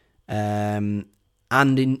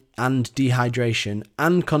 and dehydration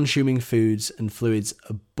and consuming foods and fluids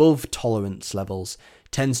above tolerance levels,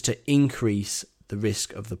 tends to increase the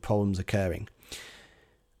risk of the problems occurring.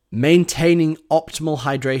 Maintaining optimal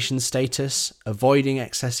hydration status, avoiding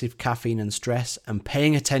excessive caffeine and stress, and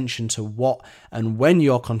paying attention to what and when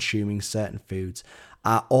you're consuming certain foods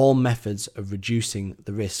are all methods of reducing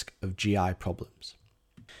the risk of GI problems.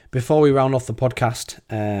 Before we round off the podcast,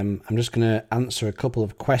 I'm just going to answer a couple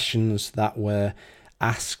of questions that were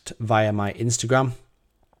asked via my Instagram.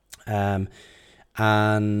 I'm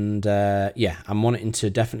wanting to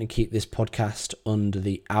definitely keep this podcast under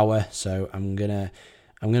the hour, so I'm gonna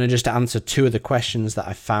just answer two of the questions that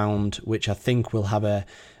I found, which I think will have a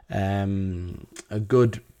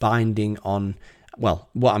good binding on. Well,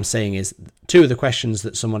 what I'm saying is two of the questions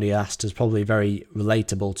that somebody asked is probably very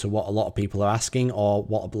relatable to what a lot of people are asking or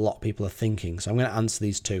what a lot of people are thinking. So I'm going to answer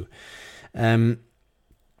these two. The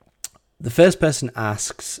first person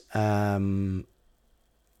asks,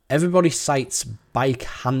 everybody cites bike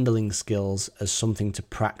handling skills as something to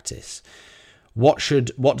practice. What do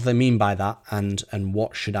they mean by that, and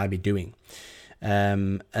what should I be doing?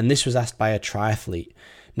 And this was asked by a triathlete.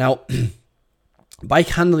 Now, bike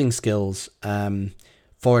handling skills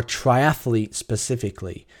for a triathlete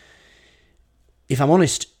specifically, if I'm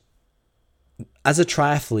honest, as a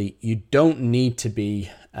triathlete, you don't need to be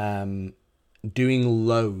doing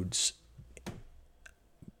loads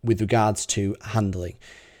with regards to handling,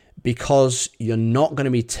 because you're not going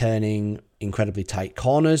to be turning incredibly tight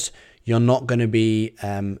corners. You're not going to be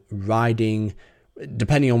riding,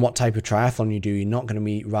 depending on what type of triathlon you do, you're not going to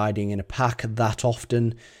be riding in a pack that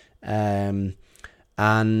often. And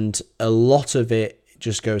a lot of it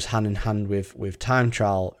just goes hand in hand with time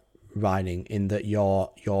trial riding, in that you're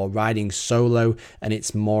riding solo and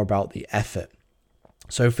it's more about the effort.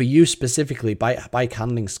 So for you specifically, bike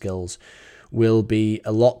handling skills will be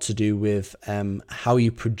a lot to do with how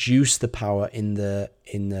you produce the power in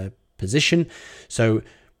the position. So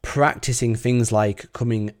practicing things like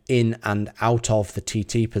coming in and out of the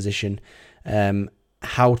TT position,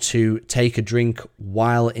 how to take a drink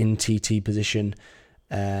while in TT position,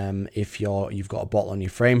 if you've got a bottle on your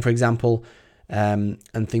frame, for example,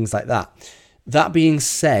 and things like that. That being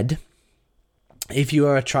said, if you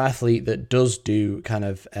are a triathlete that does do kind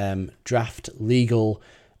of draft legal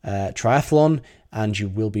triathlon, and you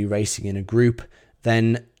will be racing in a group,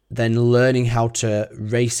 then learning how to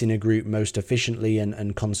race in a group most efficiently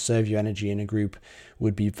and conserve your energy in a group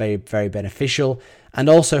would be very, very beneficial. And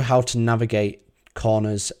also how to navigate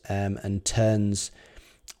corners and turns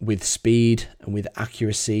with speed and with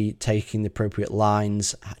accuracy, taking the appropriate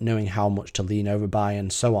lines, knowing how much to lean over by,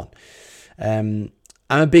 and so on. I'm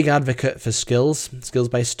a big advocate for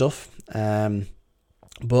skills-based stuff.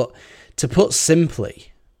 But to put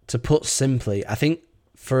simply, I think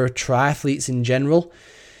for triathletes in general,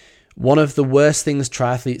 one of the worst things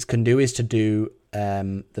triathletes can do is to do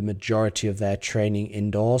the majority of their training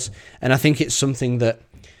indoors. And I think it's something that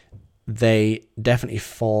they definitely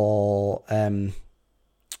fall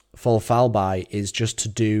foul by, is just to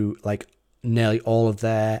do like nearly all of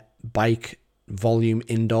their bike volume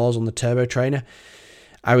indoors on the turbo trainer.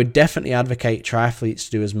 I would definitely advocate triathletes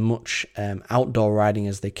to do as much outdoor riding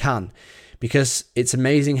as they can, because it's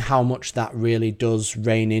amazing how much that really does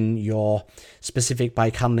rein in your specific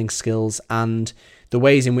bike handling skills and the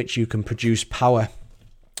ways in which you can produce power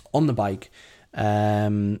on the bike,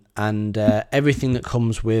 and everything that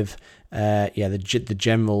comes with the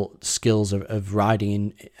general skills of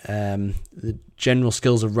riding in the general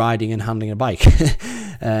skills of riding and handling a bike.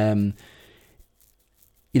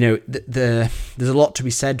 There's a lot to be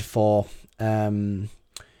said for the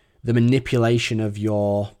manipulation of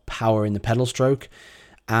your power in the pedal stroke.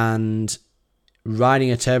 And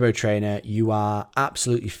riding a turbo trainer, you are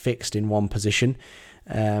absolutely fixed in one position,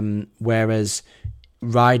 whereas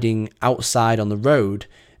riding outside on the road,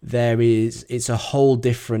 it's a whole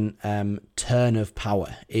different turn of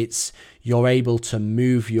power. You're able to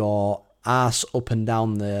move your ass up and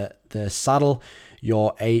down the saddle.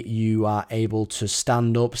 You are able to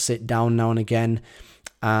stand up, sit down now and again,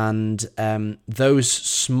 and those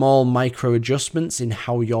small micro adjustments in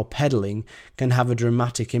how you're pedaling can have a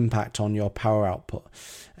dramatic impact on your power output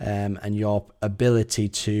and your ability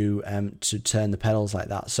to turn the pedals like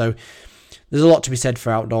that. So there's a lot to be said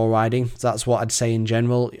for outdoor riding. That's what I'd say in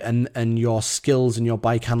general, and your skills and your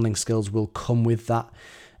bike handling skills will come with that.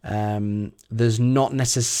 There's not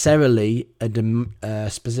necessarily a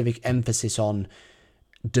specific emphasis on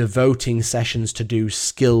devoting sessions to do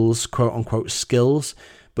skills, quote unquote skills,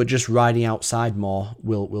 but just riding outside more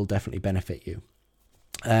will definitely benefit you.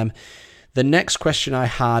 The next question I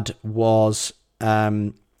had was,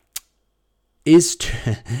 is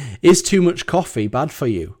too much coffee bad for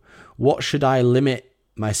you? What should I limit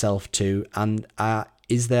myself to? And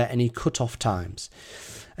is there any cutoff times?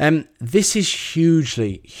 This is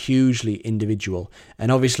hugely individual.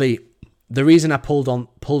 And obviously, the reason I pulled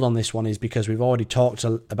on this one is because we've already talked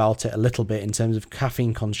about it a little bit in terms of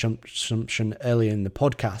caffeine consumption earlier in the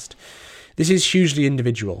podcast. This is hugely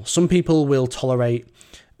individual. Some people will tolerate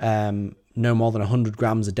no more than 100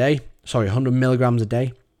 milligrams a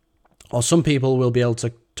day. Or some people will be able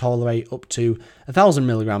to tolerate up to 1,000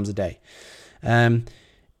 milligrams a day.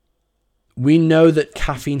 We know that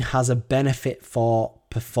caffeine has a benefit for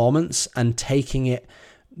performance, and taking it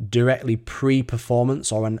directly pre-performance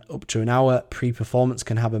or up to an hour pre-performance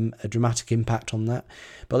can have a dramatic impact on that.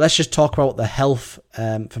 But let's just talk about the health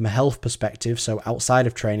from a health perspective. So outside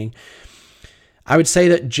of training, I would say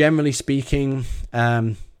that generally speaking,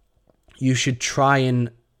 you should try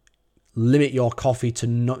and limit your coffee to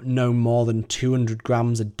no more than 200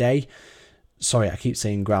 grams a day. Sorry, I keep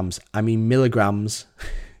saying grams. I mean milligrams.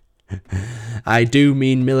 I do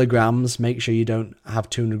mean milligrams. Make sure you don't have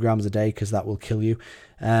 200 grams a day, because that will kill you.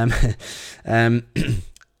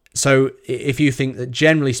 So if you think that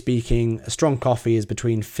generally speaking, a strong coffee is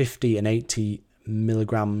between 50 and 80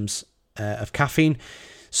 milligrams of caffeine,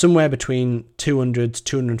 somewhere between 200 to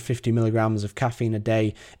 250 milligrams of caffeine a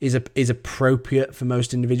day is appropriate for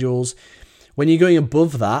most individuals. When you're going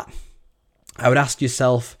above that, I would ask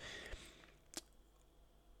yourself,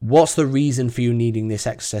 what's the reason for you needing this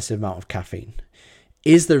excessive amount of caffeine?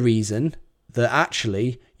 Is the reason that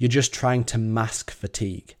actually you're just trying to mask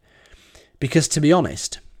fatigue? Because to be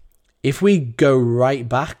honest, if we go right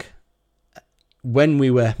back when we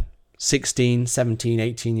were 16, 17,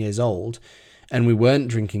 18 years old and we weren't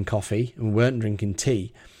drinking coffee and we weren't drinking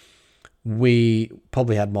tea, we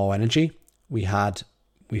probably had more energy. We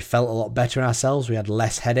felt a lot better in ourselves. We had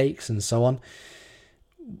less headaches and so on.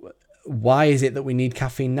 Why is it that we need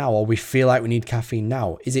caffeine now, or we feel like we need caffeine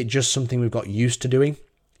now? Is it just something we've got used to doing?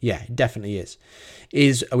 Yeah, it definitely is.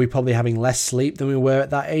 Are we probably having less sleep than we were at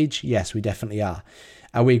that age? Yes, we definitely are.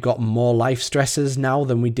 Are we got more life stressors now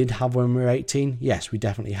than we did have when we were 18? Yes, we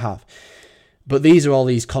definitely have. But these are all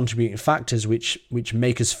these contributing factors which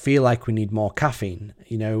make us feel like we need more caffeine.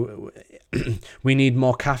 You know, we need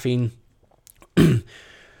more caffeine.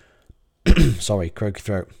 Sorry, croaky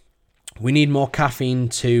throat. We need more caffeine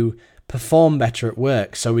to perform better at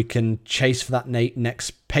work, so we can chase for that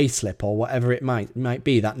next pay slip or whatever it might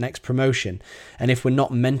be, that next promotion. And if we're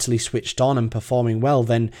not mentally switched on and performing well,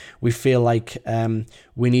 then we feel like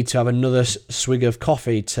we need to have another swig of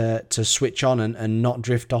coffee to switch on and not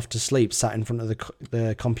drift off to sleep sat in front of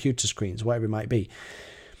the computer screens, whatever it might be.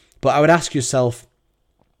 But I would ask yourself,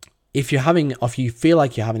 if you feel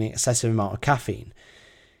like you're having an excessive amount of caffeine,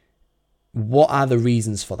 what are the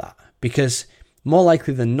reasons for that? Because more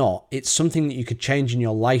likely than not, it's something that you could change in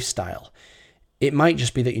your lifestyle. It might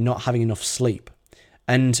just be that you're not having enough sleep.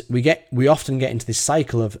 And we often get into this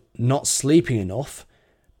cycle of not sleeping enough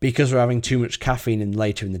because we're having too much caffeine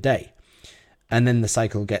later in the day. And then the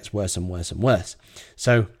cycle gets worse and worse and worse.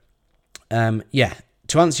 So, to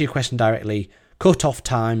answer your question directly, cut-off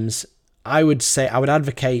times, I would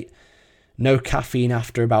advocate no caffeine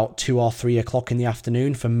after about 2 or 3 o'clock in the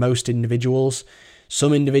afternoon for most individuals.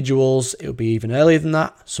 Some individuals, it'll be even earlier than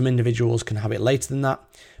that. Some individuals can have it later than that.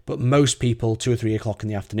 But most people, 2 or 3 o'clock in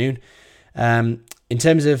the afternoon. In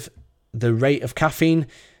terms of the rate of caffeine,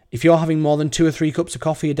 if you're having more than 2 or 3 cups of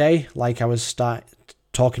coffee a day, like I was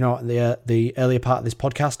talking about the earlier part of this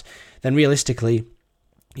podcast, then realistically,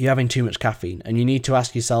 you're having too much caffeine. And you need to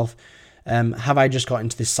ask yourself, have I just got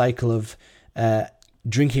into this cycle of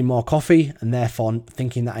drinking more coffee and therefore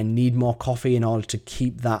thinking that I need more coffee in order to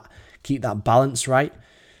keep that balance right?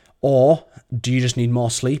 Or do you just need more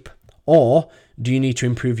sleep? Or do you need to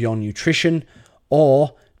improve your nutrition?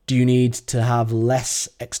 Or do you need to have less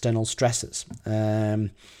external stressors?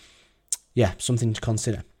 Something to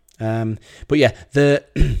consider. To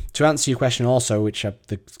answer your question also, which are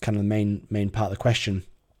the kind of the main part of the question,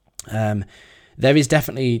 there is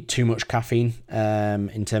definitely too much caffeine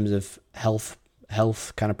in terms of health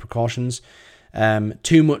kind of precautions.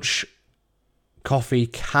 Too much coffee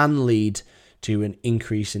can lead to an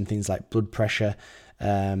increase in things like blood pressure,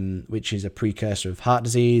 which is a precursor of heart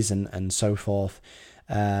disease and so forth.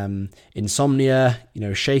 Insomnia,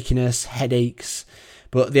 shakiness, headaches.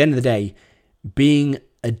 But at the end of the day, being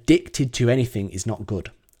addicted to anything is not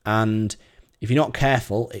good. And if you're not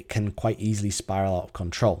careful, it can quite easily spiral out of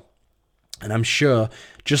control. And I'm sure,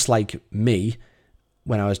 just like me,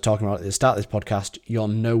 when I was talking about at the start of this podcast, you're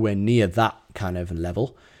nowhere near that kind of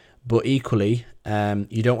level. But equally,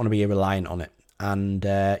 you don't want to be reliant on it. And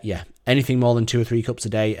anything more than 2 or 3 cups a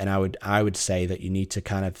day, and I would say that you need to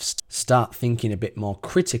kind of start thinking a bit more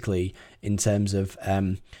critically in terms of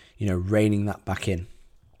reining that back in.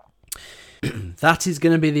 That is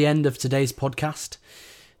going to be the end of today's podcast.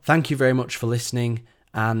 Thank you very much for listening,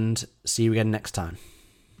 and see you again next time.